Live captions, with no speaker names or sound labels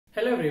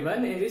Hello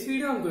everyone, in this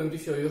video I'm going to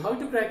show you how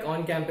to crack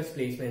on-campus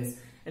placements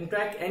and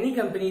crack any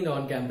company in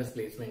on-campus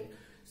placement.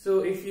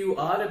 So if you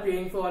are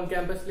appearing for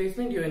on-campus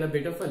placement, you're in a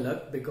bit of a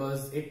luck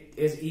because it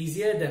is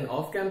easier than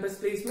off-campus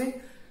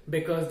placement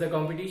because the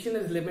competition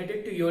is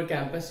limited to your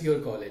campus, your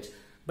college.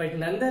 But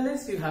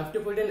nonetheless, you have to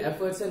put in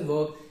efforts and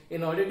work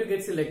in order to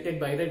get selected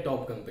by the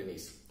top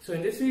companies. So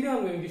in this video,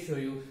 I'm going to show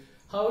you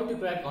how to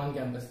crack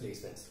on-campus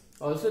placements.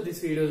 Also,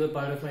 this video is a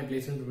part of my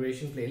placement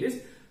preparation playlist,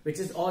 which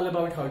is all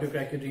about how to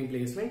crack your dream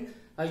placement.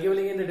 I'll give a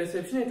link in the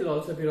description. It will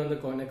also appear on the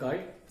corner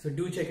card. So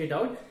do check it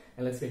out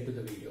and let's get to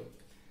the video.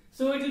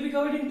 So it will be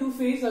covered in two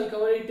phases. I'll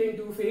cover it in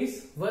two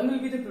phases. One will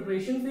be the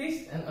preparation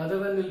phase and other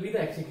one will be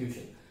the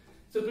execution.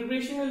 So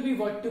preparation will be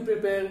what to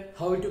prepare,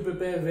 how to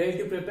prepare, where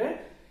to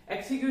prepare.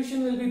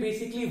 Execution will be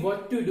basically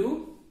what to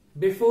do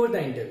before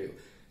the interview.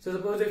 So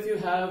suppose if you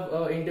have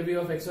an interview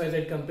of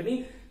XYZ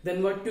company,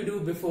 then what to do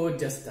before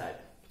just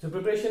that. So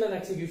preparation and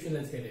execution,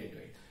 let's get into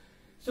it.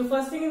 So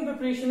first thing in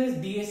preparation is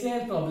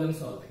DSA and problem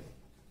solving,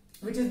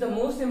 which is the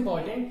most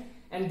important,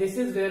 and this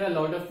is where a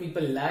lot of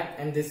people lack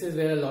and this is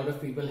where a lot of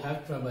people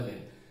have trouble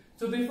in.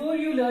 So before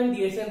you learn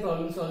DSA and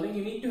problem solving,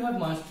 you need to have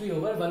mastery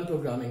over one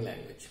programming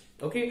language.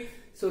 Okay,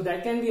 so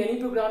that can be any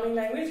programming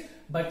language,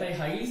 but I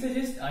highly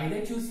suggest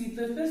either choose C++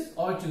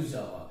 or choose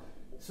Java.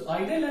 So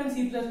either learn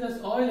C++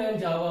 or learn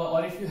Java,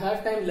 or if you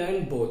have time,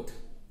 learn both.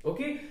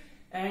 Okay.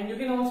 And you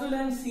can also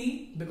learn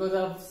C because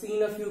I've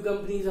seen a few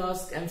companies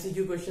ask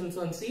MCQ questions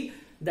on C.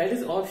 That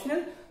is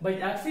optional, but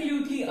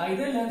absolutely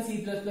either learn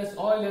C++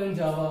 or learn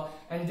Java,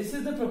 and this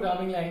is the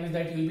programming language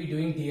that you will be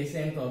doing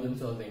DSA and problem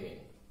solving in.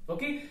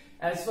 Okay.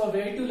 As for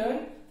where to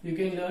learn, you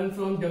can learn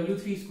from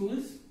W3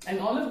 schools,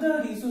 and all of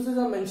the resources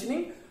I'm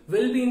mentioning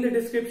will be in the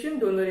description.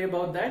 Don't worry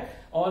about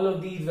that. All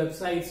of these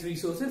websites,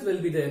 resources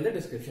will be there in the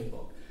description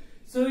box.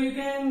 So you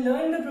can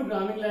learn the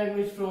programming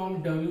language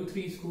from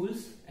W3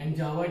 schools and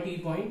Java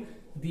T-Point.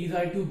 These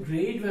are two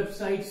great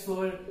websites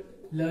for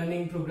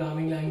learning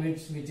programming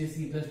language, which is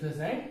C++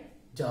 and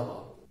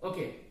Java.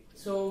 Okay,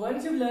 so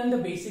once you've learned the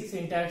basic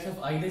syntax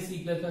of either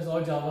C++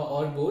 or Java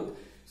or both,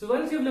 so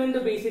once you've learned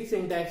the basic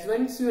syntax,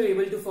 once you're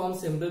able to form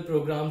simple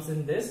programs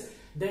in this,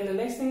 then the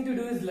next thing to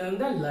do is learn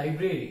the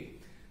library.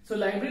 So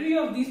library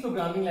of these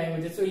programming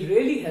languages will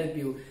really help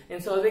you in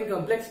solving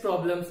complex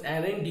problems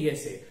and in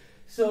DSA.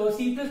 So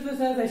C++ has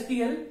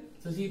STL,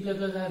 so C++ has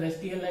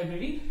STL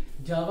library,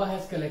 Java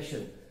has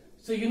collection.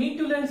 So you need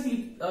to learn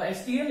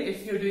STL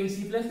if you're doing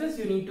C++,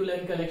 you need to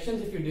learn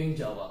collections if you're doing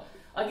Java.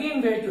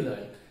 Again, where to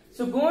learn?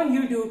 So go on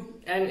YouTube,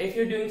 and if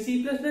you're doing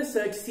C++,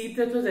 search C++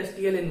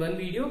 STL in one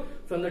video.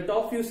 From the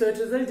top few search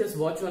results, just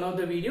watch one of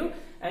the video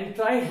and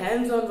try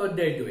hands-on what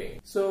they're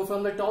doing. So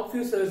from the top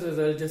few search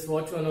results, just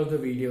watch one of the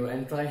video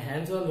and try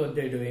hands-on what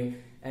they're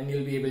doing, and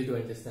you'll be able to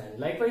understand.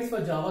 Likewise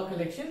for Java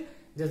collection,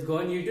 just go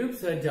on YouTube,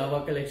 search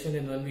Java collection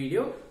in one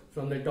video.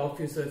 From the top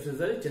few search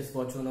results, just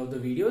watch one of the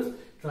videos,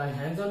 try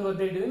hands-on what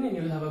they're doing, and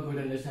you'll have a good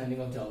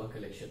understanding of Java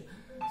collection.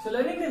 So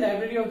learning the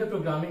library of the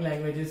programming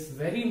language is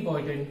very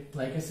important,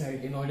 like I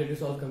said, in order to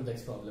solve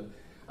complex problems.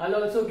 I'll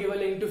also give a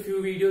link to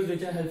few videos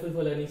which are helpful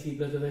for learning C++,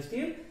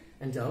 STL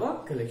and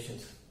Java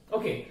collections.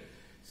 Okay,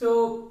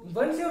 so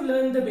once you've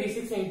learned the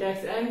basic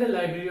syntax and the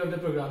library of the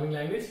programming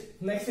language,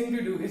 next thing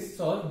to do is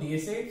solve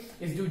DSA,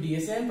 is do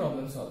DSA and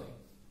problem solving.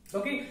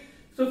 Okay.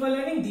 So for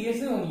learning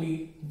DSA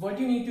only, what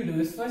you need to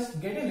do is first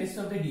get a list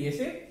of the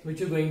DSA which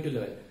you're going to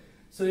learn.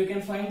 So you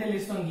can find the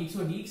list on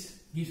Geeks4Geeks.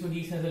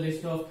 Geeks4Geeks has a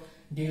list of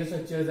data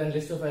structures and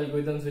list of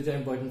algorithms which are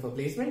important for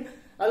placement.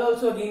 I'll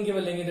also again give a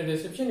link in the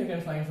description, you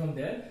can find from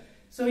there.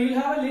 So you'll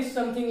have a list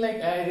something like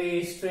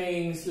array,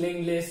 strings,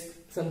 linked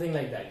list, something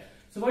like that.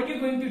 So what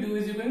you're going to do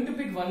is you're going to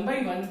pick one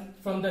by one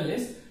from the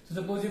list. So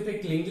suppose you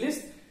pick linked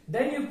list,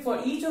 then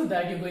for each of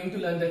that you're going to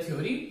learn the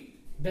theory,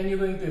 then you're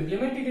going to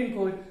implement it in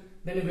code,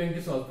 then you're going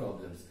to solve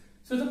problems.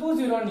 So suppose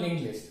you're on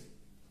linked list.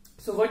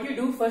 So what you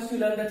do, first you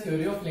learn the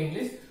theory of linked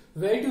list.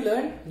 Where to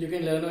learn? You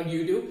can learn on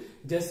YouTube.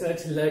 Just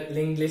search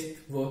linked list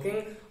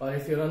working, or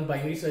if you're on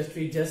binary search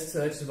tree, just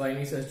search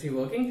binary search tree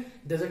working.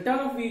 There's a ton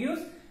of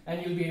videos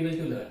and you'll be able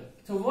to learn.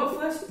 So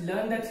first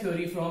learn that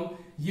theory from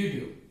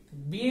YouTube.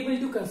 Be able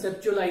to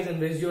conceptualize and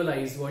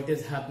visualize what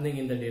is happening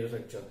in the data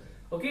structure.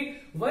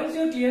 Okay, once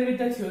you're clear with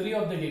the theory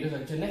of the data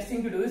structure, next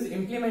thing to do is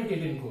implement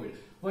it in code,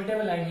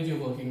 whatever language you're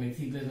working with,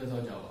 C++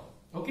 or Java.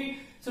 Okay,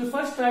 so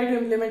first try to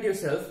implement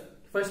yourself.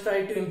 First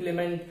try to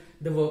implement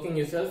the working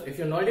yourself. If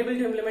you're not able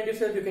to implement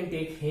yourself, you can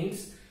take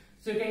hints.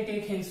 So you can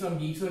take hints from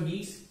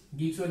Geeks4Geeks.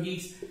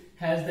 Geeks4Geeks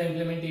has the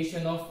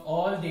implementation of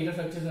all data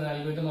structures and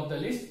algorithm of the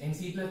list in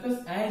C++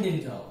 and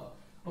in Java.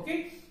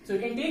 Okay, so you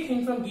can take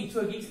hint from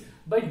Geeks4Geeks,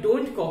 but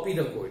don't copy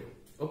the code.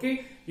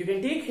 Okay, you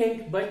can take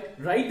hint, but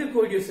write the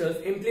code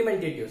yourself,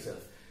 implement it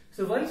yourself.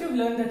 So once you've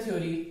learned the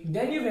theory,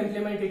 then you've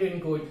implemented it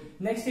in code.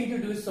 Next thing to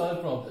do is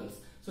solve problems.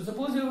 So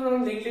suppose you were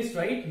on linked list,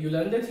 right? You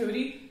learned the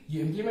theory,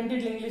 you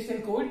implemented linked list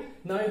in code,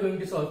 now you're going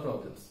to solve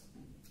problems.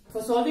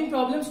 For solving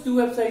problems, two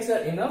websites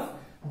are enough.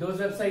 Those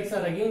websites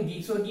are again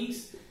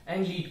Geeks4Geeks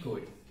and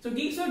LeetCode. So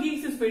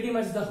Geeks4Geeks is pretty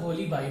much the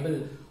holy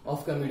bible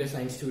of computer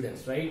science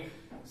students, right?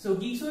 So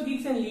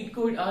geeksforgeeks and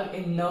LeetCode are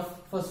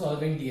enough for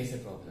solving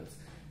DSA problems.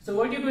 So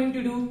what you're going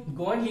to do,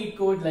 go on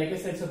LeetCode, like I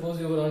said, suppose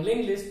you were on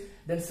linked list,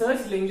 then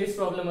search linked list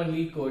problem on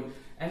LeetCode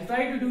and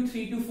try to do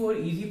 3 to 4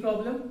 easy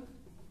problem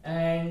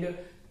and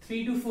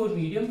 3 to 4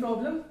 medium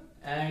problem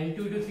and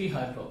 2 to 3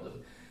 hard problem.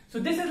 So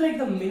this is like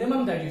the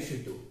minimum that you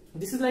should do.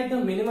 This is like the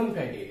minimum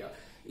criteria.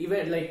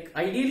 Even like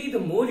ideally the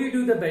more you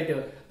do the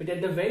better, but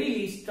at the very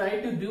least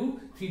try to do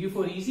 3 to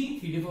 4 easy,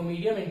 3 to 4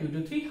 medium and 2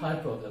 to 3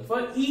 hard problem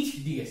for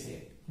each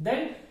DSA.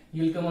 Then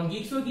you'll come on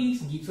geeksforgeeks.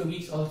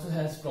 Geeksforgeeks also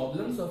has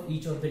problems of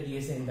each of the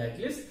DSA in that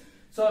list.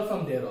 Solve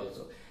from there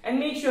also. And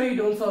make sure you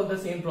don't solve the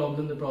same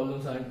problem, the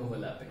problems aren't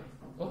overlapping.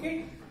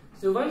 Okay?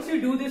 So once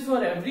you do this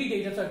for every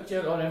data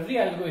structure or every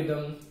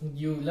algorithm,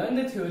 you learn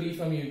the theory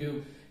from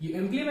YouTube, you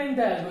implement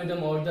the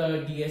algorithm or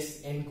the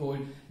DS in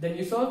code, then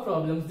you solve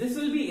problems. This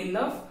will be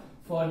enough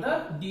for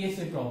the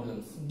DSA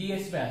problems,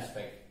 DSA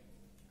aspect.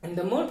 And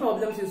the more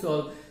problems you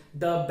solve,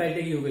 the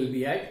better you will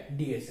be at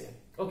DSA.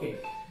 Okay.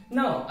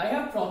 Now, I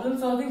have problem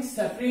solving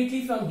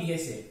separately from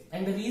DSA.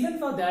 And the reason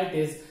for that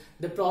is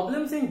the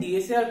problems in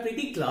DSA are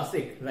pretty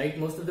classic, right?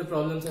 Most of the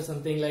problems are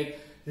something like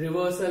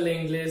reverse a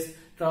linked list,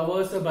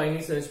 traverse a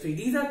binary search tree.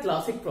 These are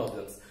classic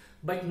problems.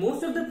 But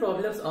most of the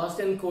problems asked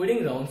in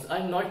coding rounds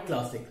are not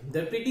classic.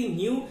 They're pretty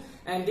new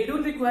and they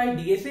don't require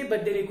DSA,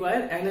 but they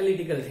require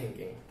analytical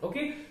thinking.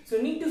 Okay, so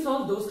you need to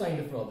solve those kind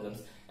of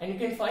problems. And you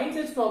can find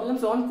such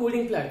problems on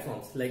coding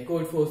platforms like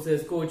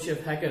Codeforces,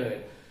 CodeShift,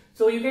 HackerRed.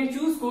 So you can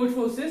choose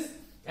Codeforces,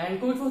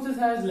 and Codeforces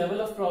has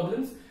level of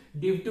problems.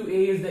 Div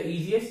 2A is the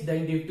easiest,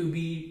 then Div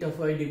 2B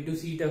tougher, Div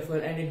 2C tougher,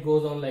 and it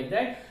goes on like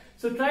that.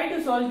 So try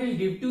to solve till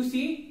Div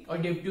 2C or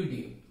Div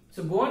 2D.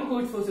 So go on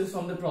Codeforces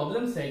from the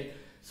problem set,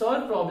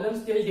 solve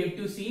problems till Div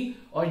 2C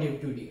or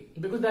Div 2D,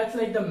 because that's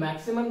like the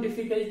maximum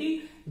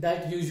difficulty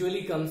that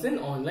usually comes in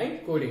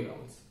online coding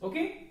rounds.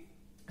 Okay,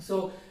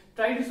 so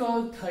try to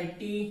solve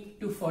 30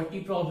 to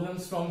 40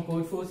 problems from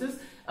Codeforces.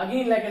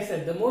 Again, like I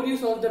said, the more you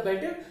solve the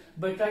better,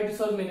 but try to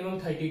solve minimum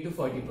 30 to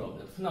 40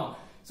 problems. Now,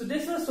 so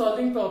this was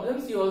solving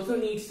problems. You also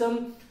need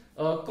some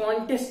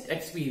contest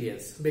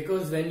experience,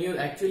 because when you're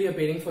actually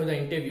appearing for the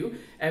interview,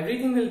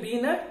 everything will be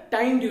in a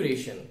time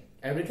duration.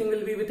 Everything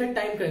will be with a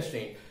time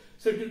constraint.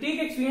 So to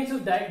take experience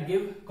of that,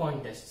 give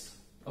contests.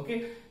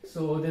 Okay,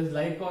 so there's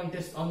live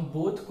contests on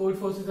both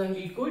Codeforces and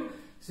LeetCode.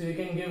 So you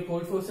can give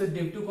Codeforces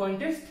Div 2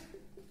 contest.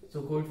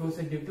 So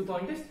Codeforces Div 2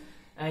 contest,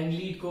 and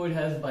LeetCode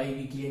has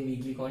bi-weekly and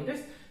weekly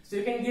contests. So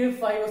you can give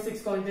 5 or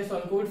 6 contests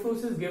on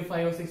Codeforces, give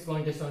 5 or 6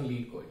 contests on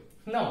LeetCode.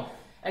 Now,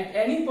 at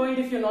any point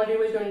if you're not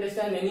able to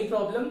understand any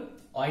problem,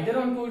 either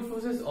on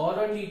Codeforces or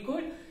on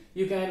LeetCode,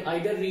 you can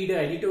either read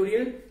an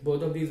editorial.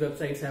 Both of these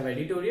websites have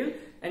editorial,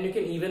 and you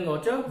can even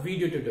watch a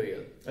video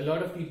tutorial. A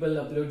lot of people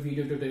upload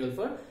video tutorial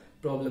for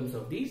problems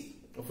of these,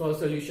 for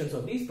solutions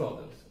of these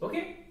problems.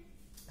 Okay,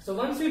 so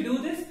once you do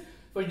this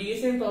for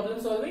DSA and problem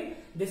solving,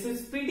 this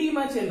is pretty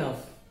much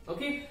enough.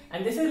 Okay,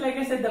 and this is, like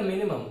I said, the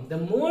minimum. The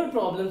more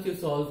problems you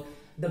solve,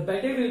 the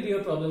better will be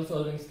your problem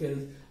solving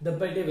skills, the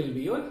better will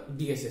be your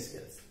DSA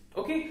skills.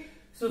 Okay,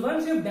 so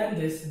once you've done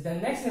this, the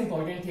next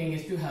important thing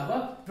is to have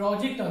a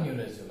project on your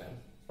resume.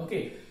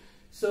 Okay,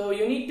 so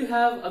you need to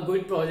have a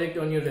good project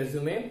on your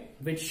resume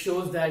which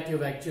shows that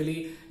you've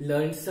actually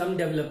learned some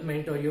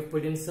development or you've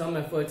put in some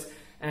efforts,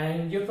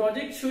 and your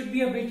project should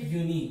be a bit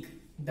unique.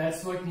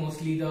 That's what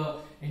mostly the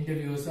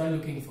interviewers are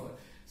looking for.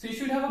 So you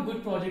should have a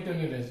good project on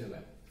your resume.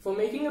 For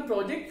making a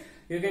project,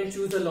 you can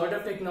choose a lot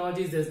of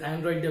technologies. There's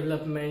Android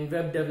development,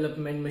 web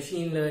development,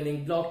 machine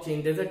learning,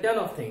 blockchain. There's a ton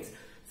of things.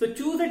 So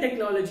choose a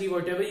technology,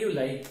 whatever you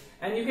like,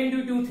 and you can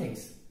do 2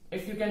 things.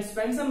 If you can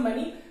spend some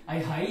money, I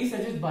highly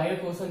suggest buy a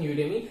course on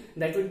Udemy.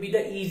 That would be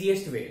the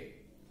easiest way.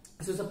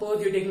 So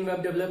suppose you're taking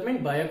web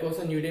development, buy a course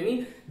on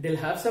Udemy. They'll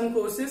have some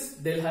courses,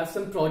 they'll have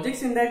some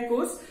projects in that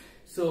course.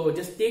 So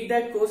just take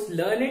that course,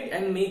 learn it,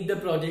 and make the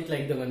project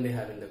like the one they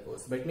have in the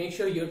course. But make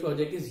sure your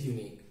project is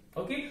unique.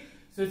 Okay?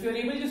 So if you're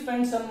able to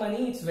spend some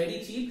money, it's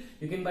very cheap.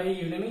 You can buy a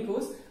Udemy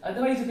course.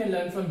 Otherwise, you can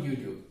learn from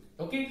YouTube.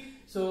 Okay?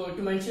 So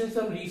to mention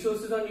some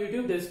resources on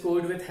YouTube, there's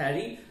Code with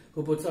Harry,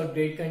 who puts out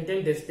great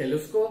content. There's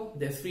Telescope,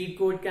 there's Free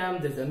Code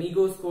Camp, there's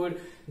Amigos Code,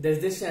 there's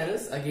this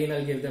channels. Again,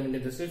 I'll give them in the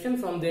description.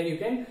 From there, you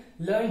can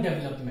learn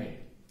development.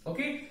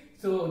 Okay?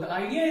 So the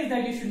idea is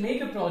that you should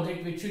make a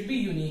project which should be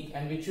unique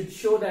and which should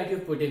show that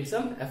you've put in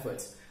some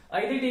efforts.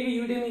 Either take a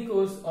Udemy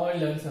course or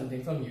learn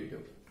something from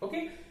YouTube.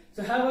 Okay?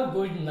 So have a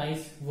good,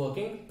 nice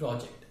working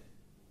project.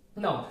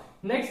 Now,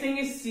 next thing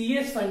is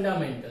CS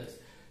fundamentals.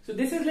 So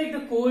this is like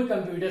the core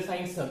computer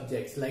science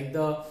subjects, like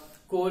the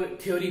core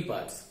theory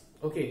parts.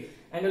 Okay,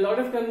 and a lot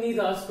of companies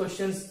ask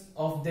questions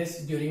of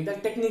this during the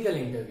technical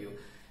interview.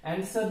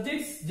 And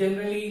subjects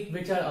generally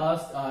which are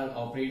asked are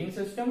operating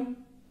system,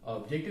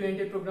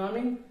 object-oriented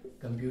programming,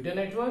 computer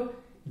network,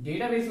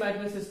 database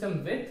management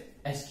system with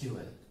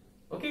SQL.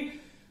 Okay,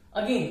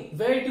 again,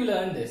 where to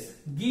learn this?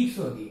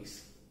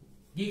 Geeks4Geeks.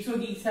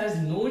 Geeks4Geeks has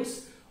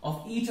notes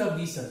of each of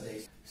these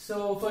subjects.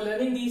 So for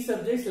learning these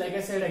subjects, like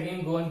I said,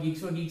 again, go on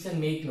Geeks4Geeks and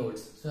make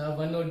notes. So I have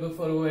one notebook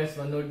for OS,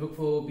 one notebook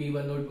for OP,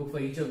 one notebook for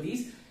each of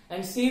these,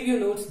 and save your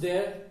notes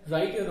there.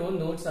 Write your own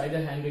notes,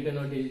 either handwritten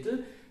or digital.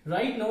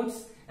 Write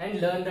notes and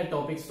learn the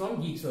topics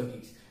from Geeks for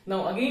Geeks.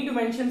 Now again, to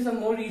mention some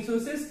more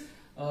resources,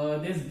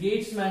 there's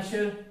Gate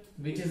Smasher,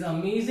 which is an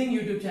amazing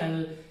YouTube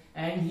channel,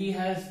 and he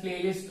has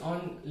playlists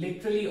on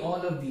literally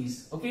all of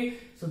these. Okay,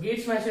 so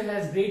Gate Smasher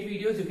has great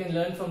videos, you can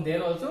learn from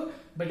there also.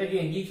 But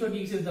again, Geeks for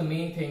Geeks is the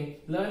main thing.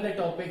 Learn the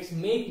topics,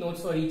 make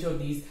notes for each of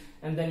these,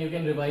 and then you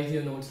can revise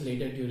your notes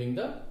later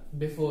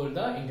before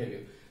the interview.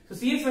 So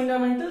CS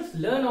fundamentals,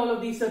 learn all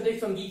of these subjects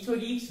from Geeks for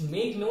Geeks,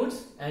 make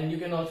notes, and you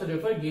can also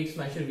refer Gate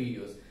Smasher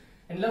videos.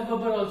 And Love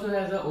Bubber also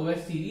has a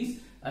OS series.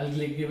 I'll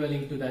give a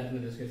link to that in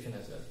the description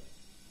as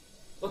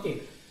well.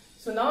 Okay,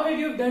 so now that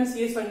you've done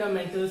CS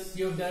fundamentals,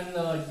 you've done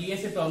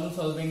DSA problem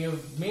solving,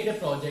 you've made a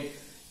project.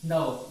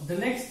 Now the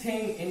next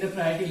thing in the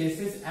priority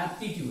list is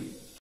aptitude.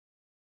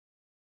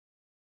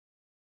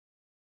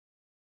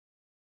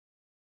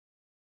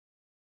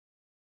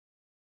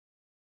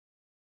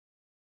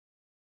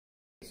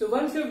 So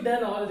once you've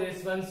done all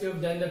this, once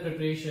you've done the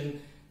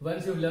preparation,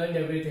 once you've learned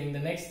everything, the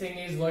next thing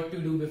is what to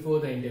do before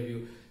the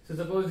interview. So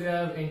suppose you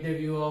have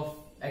interview of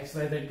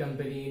XYZ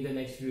company in the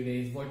next few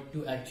days, what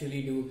to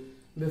actually do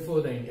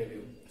before the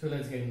interview. So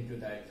let's get into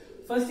that.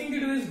 First thing to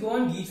do is go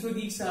on Geeks for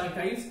Geeks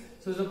archives.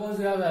 So suppose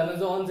you have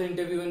Amazon's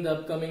interview in the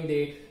upcoming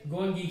day, go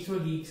on Geeks for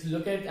Geeks,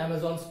 look at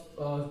Amazon's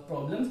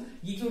problems.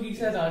 Geeks for Geeks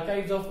has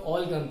archives of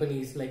all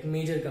companies, like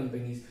major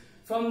companies.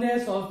 From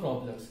there, solve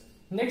problems.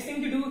 Next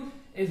thing to do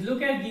is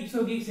look at Geeks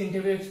for Geeks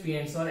interview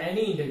experience or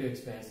any interview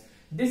experience.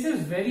 This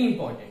is very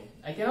important.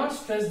 I cannot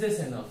stress this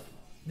enough.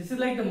 This is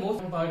like the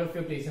most important part of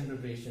your placement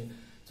preparation.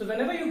 So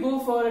whenever you go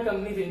for a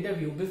company's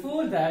interview,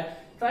 before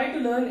that, try to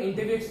learn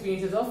interview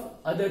experiences of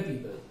other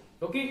people.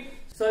 Okay?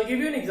 So I'll give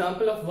you an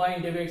example of why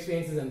interview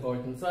experience is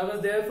important. So I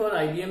was there for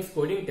IBM's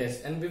coding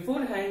test, and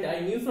beforehand I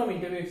knew from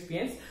interview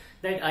experience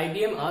that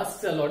IBM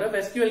asks a lot of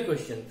SQL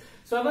questions.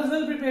 So I was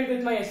well prepared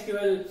with my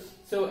SQL,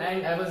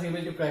 and I was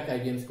able to crack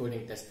IBM's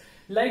coding test.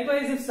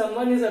 Likewise, if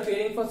someone is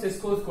appearing for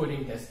Cisco's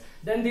coding test,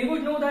 then they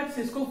would know that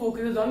Cisco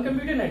focuses on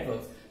computer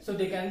networks. So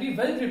they can be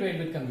well prepared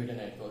with computer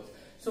networks.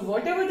 So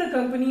whatever the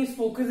company is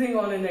focusing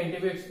on in the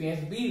interview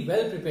experience, be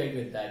well prepared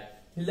with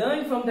that.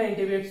 Learn from the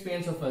interview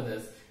experience of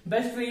others.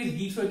 Best way is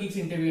Geeks for Geeks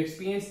interview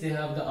experience. They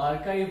have the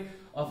archive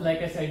of, like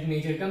I said,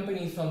 major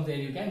companies. From there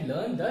you can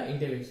learn the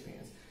interview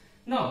experience.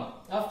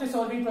 Now, after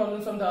solving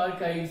problems from the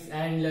archives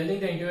and learning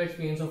the interview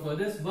experience of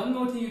others, one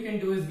more thing you can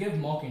do is give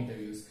mock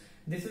interviews.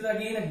 This is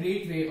again a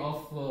great way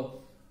of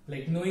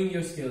knowing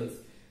your skills.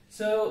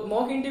 So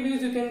mock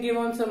interviews you can give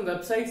on some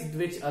websites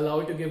which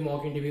allow to give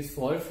mock interviews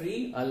for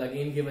free. I'll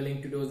again give a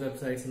link to those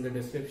websites in the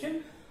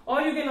description.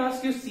 Or you can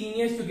ask your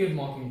seniors to give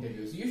mock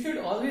interviews. You should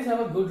always have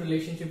a good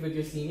relationship with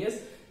your seniors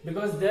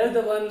because they're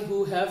the ones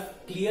who have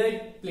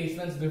cleared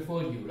placements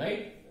before you,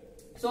 right?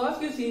 So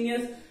ask your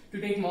seniors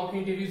to take mock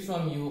interviews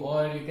from you,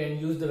 or you can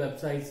use the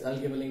websites. I'll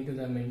give a link to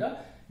them in the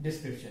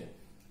description.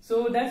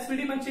 So that's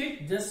pretty much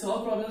it. Just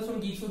solve problems from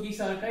Geeks for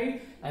Geeks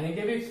archive. And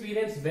interview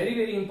experience, very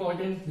very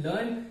important.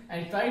 Learn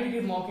and try to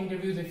give mock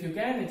interviews if you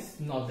can. It's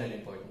not that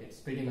important. It's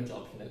pretty much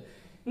optional.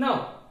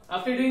 Now,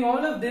 after doing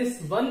all of this,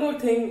 one more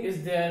thing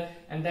is there,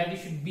 and that you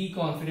should be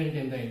confident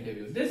in the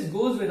interview. This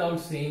goes without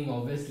saying,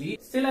 obviously.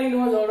 Still, I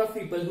know a lot of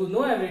people who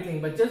know everything,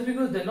 but just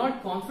because they're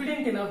not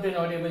confident enough, they're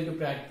not able to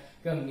crack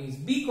companies.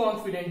 Be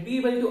confident, be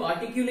able to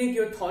articulate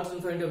your thoughts in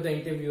front of the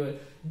interviewer,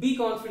 be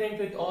confident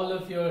with all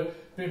of your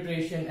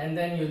preparation, and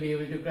then you'll be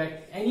able to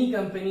crack any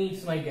company,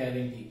 it's my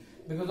guarantee.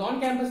 Because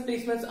on-campus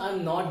placements are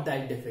not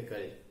that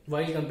difficult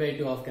while compared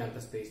to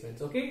off-campus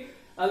placements, okay?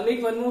 I'll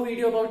make one more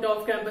video about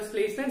off-campus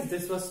placements.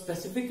 This was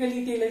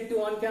specifically tailored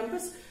to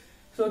on-campus.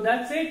 So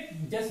that's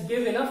it. Just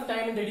give enough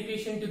time and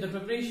dedication to the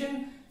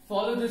preparation.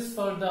 Follow this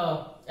for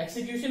the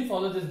execution,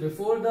 follow this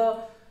before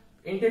the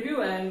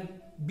interview, and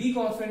be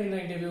confident in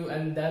the interview,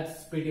 and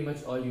that's pretty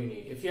much all you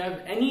need. If you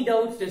have any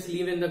doubts, just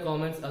leave in the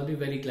comments. I'll be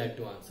very glad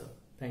to answer.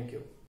 Thank you.